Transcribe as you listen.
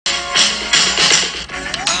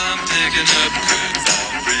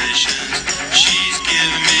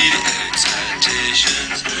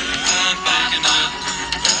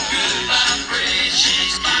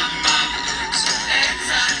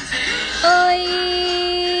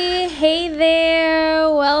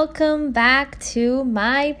welcome back to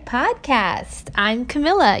my podcast. I'm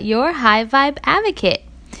Camilla, your high vibe advocate.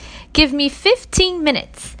 Give me 15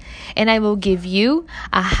 minutes and I will give you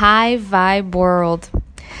a high vibe world.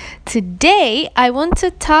 Today, I want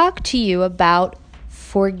to talk to you about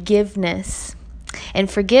forgiveness.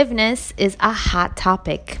 And forgiveness is a hot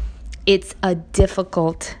topic. It's a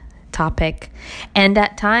difficult topic, and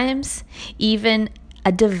at times, even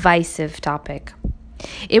a divisive topic.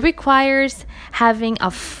 It requires having a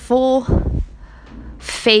full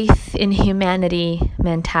faith in humanity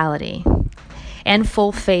mentality and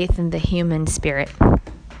full faith in the human spirit.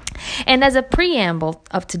 And as a preamble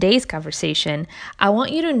of today's conversation, I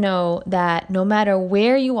want you to know that no matter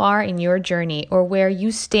where you are in your journey or where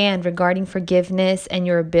you stand regarding forgiveness and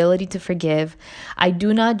your ability to forgive, I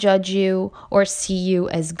do not judge you or see you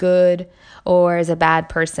as good or as a bad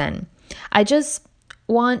person. I just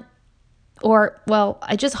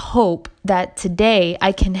hope that today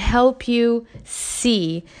I can help you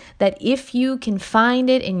see that if you can find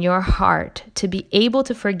it in your heart to be able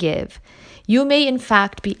to forgive, you may in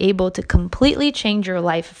fact be able to completely change your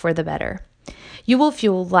life for the better. You will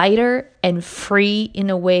feel lighter and free in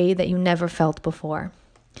a way that you never felt before.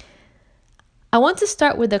 I want to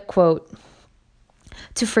start with a quote.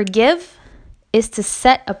 To forgive is to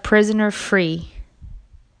set a prisoner free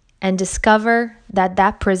and discover that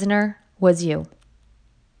that prisoner was you.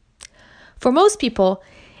 For most people,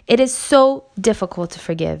 it is so difficult to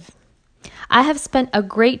forgive. I have spent a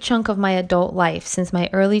great chunk of my adult life since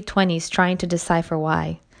my early 20s trying to decipher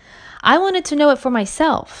why. I wanted to know it for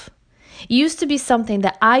myself. It used to be something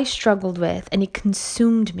that I struggled with and it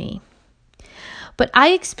consumed me. But I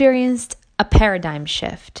experienced a paradigm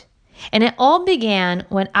shift. And it all began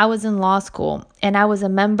when I was in law school and I was a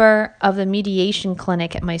member of the mediation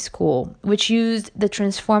clinic at my school, which used the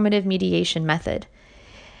transformative mediation method.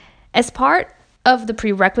 As part of the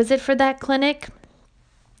prerequisite for that clinic,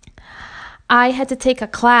 I had to take a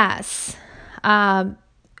class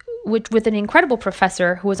with an incredible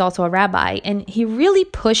professor who was also a rabbi, and he really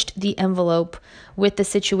pushed the envelope with the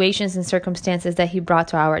situations and circumstances that he brought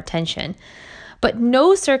to our attention. But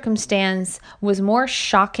no circumstance was more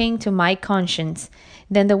shocking to my conscience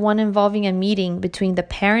than the one involving a meeting between the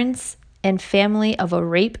parents and family of a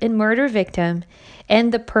rape and murder victim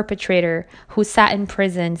and the perpetrator who sat in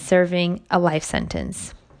prison serving a life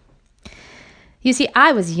sentence. You see,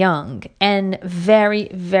 I was young and very,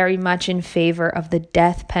 very much in favor of the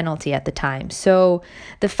death penalty at the time. So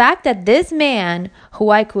the fact that this man, who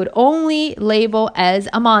I could only label as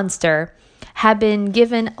a monster, had been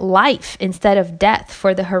given life instead of death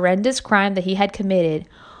for the horrendous crime that he had committed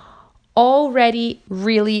already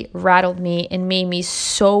really rattled me and made me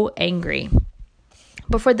so angry.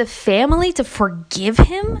 But for the family to forgive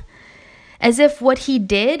him as if what he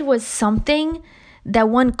did was something that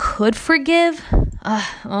one could forgive,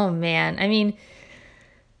 oh man. I mean,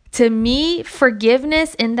 to me,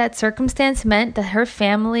 forgiveness in that circumstance meant that her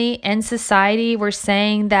family and society were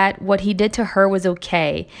saying that what he did to her was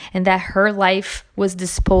okay and that her life was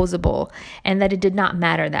disposable and that it did not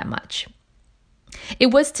matter that much. It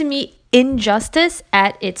was to me injustice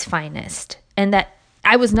at its finest and that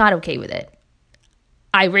I was not okay with it.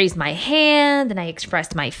 I raised my hand and I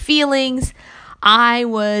expressed my feelings. I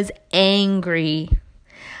was angry.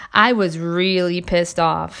 I was really pissed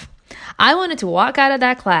off. I wanted to walk out of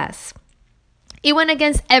that class. It went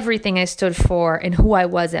against everything I stood for and who I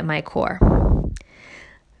was at my core.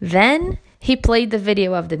 Then he played the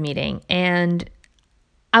video of the meeting and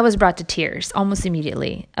I was brought to tears almost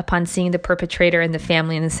immediately upon seeing the perpetrator and the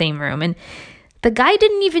family in the same room. And the guy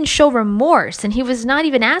didn't even show remorse and he was not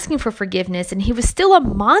even asking for forgiveness and he was still a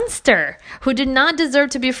monster who did not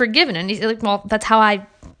deserve to be forgiven. And he's like, well, that's how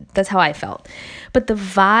I felt. But the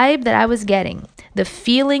vibe that I was getting, the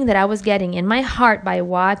feeling that I was getting in my heart by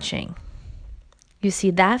watching, you see,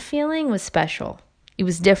 that feeling was special. It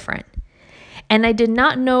was different. And I did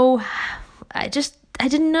not know, I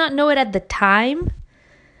did not know it at the time,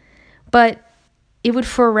 but it would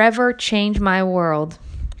forever change my world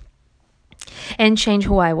and change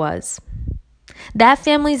who I was. That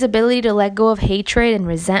family's ability to let go of hatred and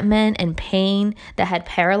resentment and pain that had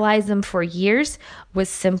paralyzed them for years was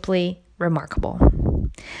simply remarkable.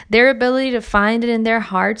 Their ability to find it in their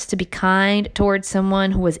hearts to be kind towards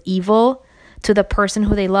someone who was evil to the person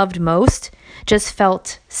who they loved most just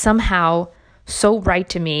felt somehow so right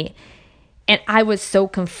to me. And I was so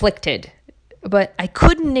conflicted, but I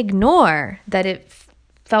couldn't ignore that it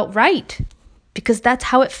felt right because that's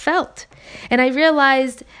how it felt. And I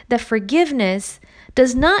realized that forgiveness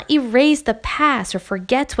does not erase the past or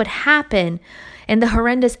forget what happened. and the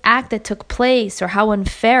horrendous act that took place or how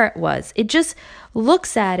unfair it was. It just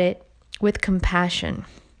looks at it with compassion.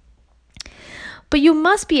 But you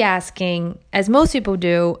must be asking, as most people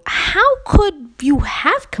do, how could you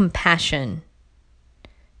have compassion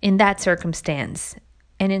in that circumstance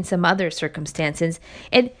and in some other circumstances?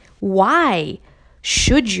 And why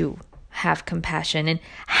should you have compassion? And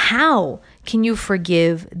how can you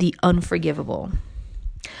forgive the unforgivable?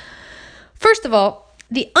 First of all,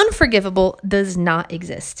 the unforgivable does not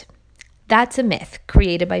exist. That's a myth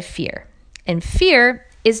created by fear. And fear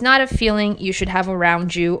is not a feeling you should have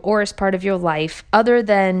around you or as part of your life, other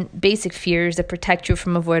than basic fears that protect you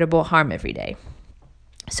from avoidable harm every day.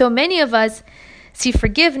 So many of us see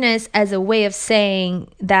forgiveness as a way of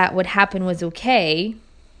saying that what happened was okay,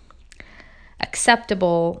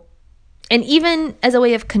 acceptable, and even as a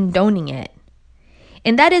way of condoning it.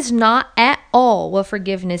 And that is not at all what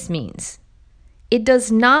forgiveness means. It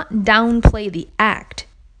does not downplay the act,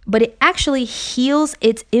 but it actually heals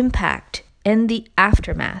its impact and the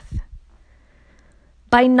aftermath.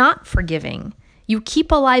 By not forgiving, you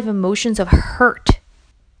keep alive emotions of hurt,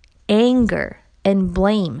 anger, and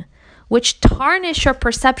blame, which tarnish your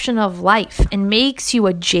perception of life and makes you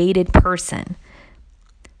a jaded person.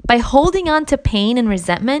 By holding on to pain and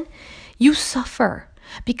resentment, you suffer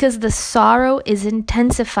because the sorrow is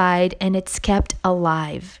intensified and it's kept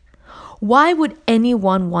alive. Why would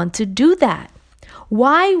anyone want to do that?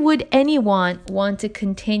 Why would anyone want to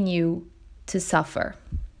continue to suffer?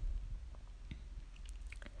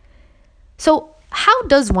 So, how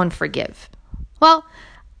does one forgive? Well,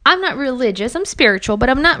 I'm not religious. I'm spiritual, but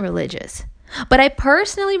I'm not religious. But I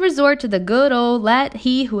personally resort to the good old, let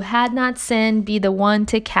he who had not sinned be the one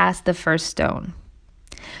to cast the first stone.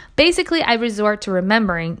 Basically, I resort to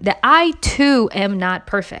remembering that I too am not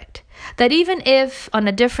perfect. That even if on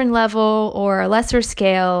a different level or a lesser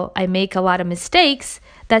scale, I make a lot of mistakes,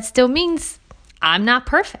 that still means I'm not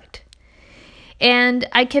perfect. And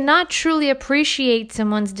I cannot truly appreciate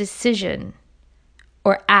someone's decision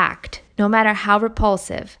or act, no matter how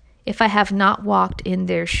repulsive, if I have not walked in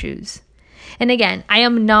their shoes. And again, I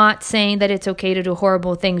am not saying that it's okay to do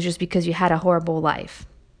horrible things just because you had a horrible life.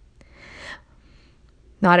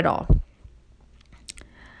 Not at all.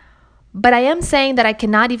 But I am saying that I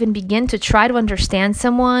cannot even begin to try to understand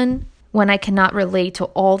someone when I cannot relate to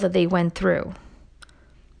all that they went through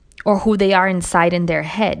or who they are inside in their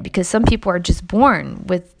head, because some people are just born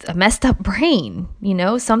with a messed up brain. You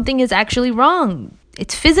know, something is actually wrong.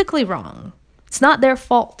 It's physically wrong. It's not their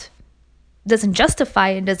fault. It doesn't justify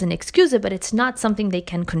it, doesn't excuse it, but it's not something they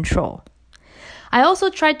can control. I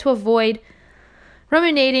also tried to avoid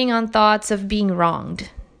ruminating on thoughts of being wronged.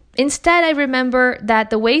 Instead, I remember that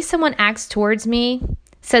the way someone acts towards me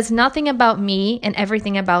says nothing about me and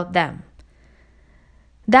everything about them.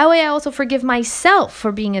 That way, I also forgive myself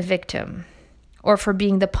for being a victim or for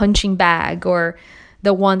being the punching bag or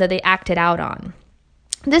the one that they acted out on.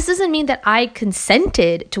 This doesn't mean that I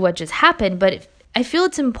consented to what just happened, but I feel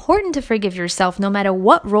it's important to forgive yourself no matter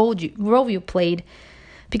what role you played,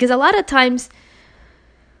 because a lot of times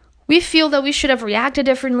we feel that we should have reacted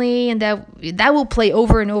differently and that will play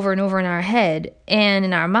over and over and over in our head and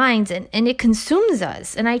in our minds, and it consumes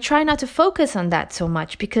us. And I try not to focus on that so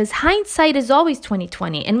much because hindsight is always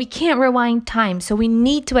 20/20 and we can't rewind time. So we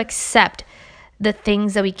need to accept the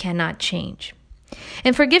things that we cannot change.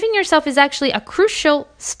 And forgiving yourself is actually a crucial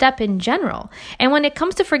step in general. And when it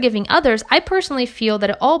comes to forgiving others, I personally feel that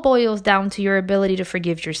it all boils down to your ability to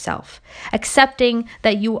forgive yourself, accepting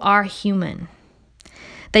that you are human,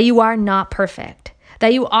 that you are not perfect,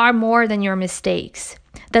 that you are more than your mistakes,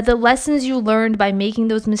 that the lessons you learned by making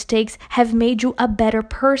those mistakes have made you a better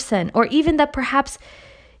person, or even that perhaps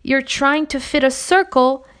you're trying to fit a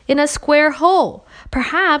circle in a square hole.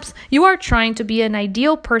 Perhaps you are trying to be an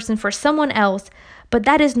ideal person for someone else, but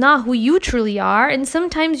that is not who you truly are, and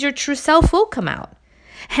sometimes your true self will come out.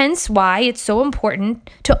 Hence why it's so important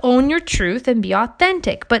to own your truth and be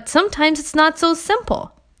authentic, but sometimes it's not so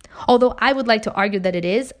simple. Although I would like to argue that it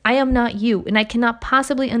is, I am not you, and I cannot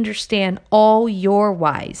possibly understand all your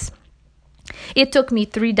whys. It took me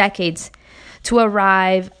 3 decades to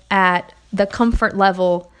arrive at the comfort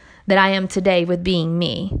level that I am today with being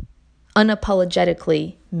me,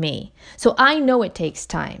 unapologetically me. So I know it takes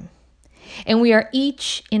time, and we are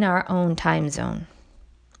each in our own time zone.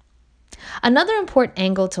 Another important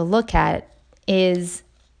angle to look at is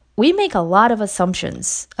we make a lot of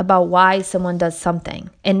assumptions about why someone does something,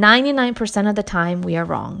 and 99% of the time we are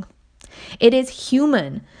wrong. It is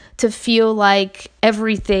human to feel like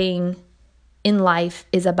everything in life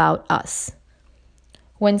is about us.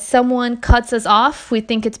 When someone cuts us off, we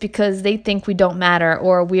think it's because they think we don't matter,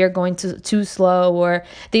 or we are going too slow, or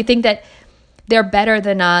they think that they're better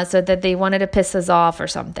than us, or that they wanted to piss us off or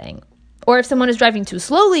something. Or if someone is driving too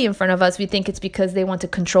slowly in front of us, we think it's because they want to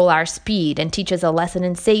control our speed and teach us a lesson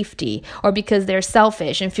in safety, or because they're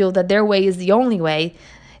selfish and feel that their way is the only way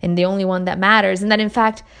and the only one that matters, and that in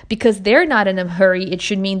fact, because they're not in a hurry, it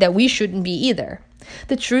should mean that we shouldn't be either.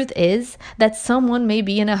 The truth is that someone may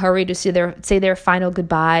be in a hurry to say their final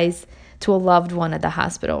goodbyes to a loved one at the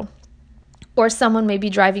hospital. Or someone may be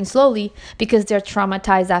driving slowly because they're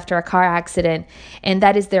traumatized after a car accident, and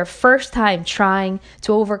that is their first time trying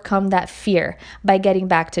to overcome that fear by getting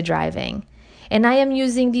back to driving. And I am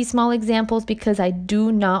using these small examples because I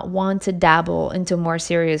do not want to dabble into more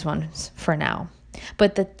serious ones for now.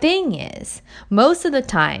 But the thing is, most of the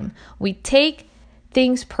time, we take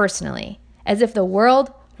things personally, as if the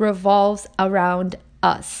world revolves around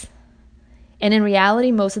us. And in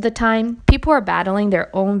reality, most of the time, people are battling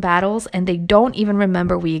their own battles and they don't even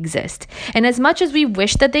remember we exist. And as much as we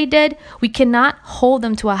wish that they did, we cannot hold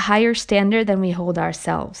them to a higher standard than we hold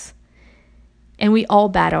ourselves. And we all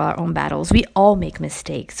battle our own battles. We all make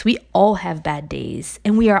mistakes. We all have bad days.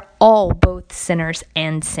 And we are all both sinners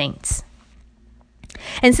and saints.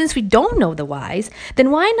 And since we don't know the whys, then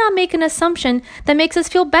why not make an assumption that makes us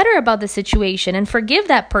feel better about the situation and forgive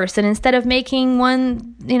that person instead of making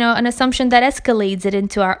an assumption that escalates it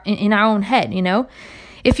into our own head,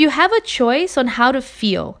 If you have a choice on how to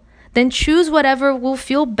feel, then choose whatever will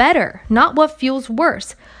feel better, not what feels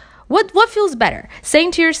worse. What feels better?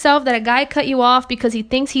 Saying to yourself that a guy cut you off because he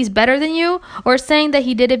thinks he's better than you, or saying that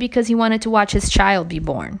he did it because he wanted to watch his child be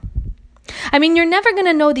born? I mean, you're never going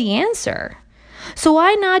to know the answer. So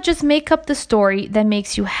why not just make up the story that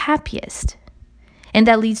makes you happiest and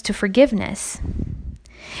that leads to forgiveness?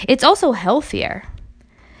 It's also healthier.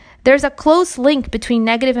 There's a close link between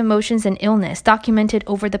negative emotions and illness documented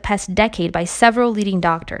over the past decade by several leading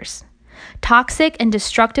doctors. Toxic and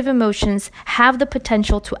destructive emotions have the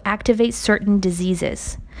potential to activate certain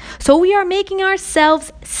diseases. So we are making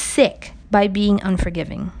ourselves sick by being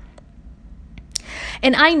unforgiving.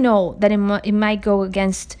 And I know that it might go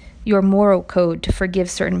against your moral code to forgive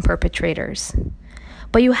certain perpetrators.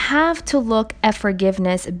 But you have to look at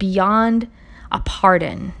forgiveness beyond a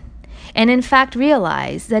pardon, and in fact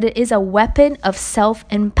realize that it is a weapon of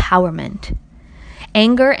self-empowerment.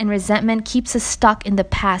 Anger and resentment keeps us stuck in the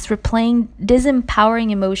past, replaying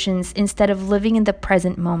disempowering emotions instead of living in the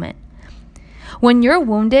present moment. When you're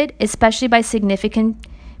wounded, especially by significant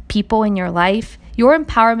people in your life, your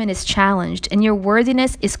empowerment is challenged and your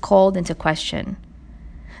worthiness is called into question.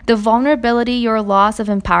 The vulnerability your loss of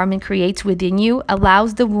empowerment creates within you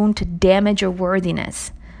allows the wound to damage your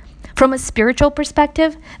worthiness. From a spiritual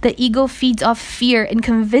perspective, the ego feeds off fear and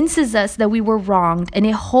convinces us that we were wronged, and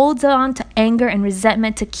it holds on to anger and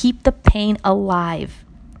resentment to keep the pain alive.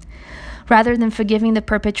 Rather than forgiving the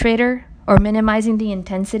perpetrator or minimizing the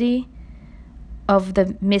intensity of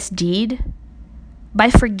the misdeed, by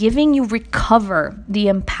forgiving, you recover the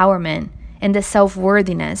empowerment and the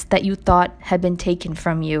self-worthiness that you thought had been taken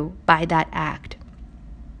from you by that act.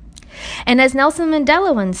 And as Nelson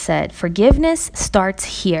Mandela once said, forgiveness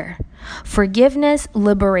starts here. Forgiveness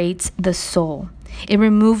liberates the soul. It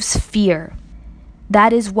removes fear.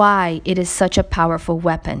 That is why it is such a powerful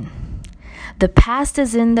weapon. The past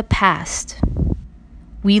is in the past.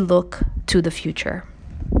 We look to the future.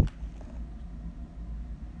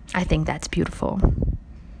 I think that's beautiful.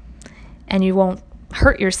 And you won't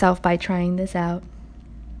hurt yourself by trying this out.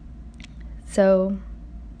 So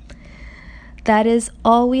that is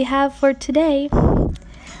all we have for today.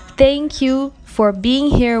 Thank you for being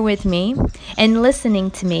here with me and listening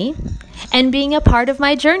to me and being a part of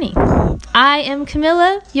my journey. I am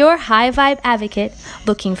Camilla, your High Vibe Advocate,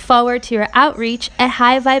 looking forward to your outreach at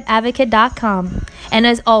highvibeadvocate.com. And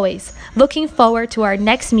as always, looking forward to our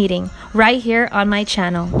next meeting right here on my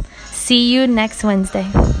channel. See you next Wednesday.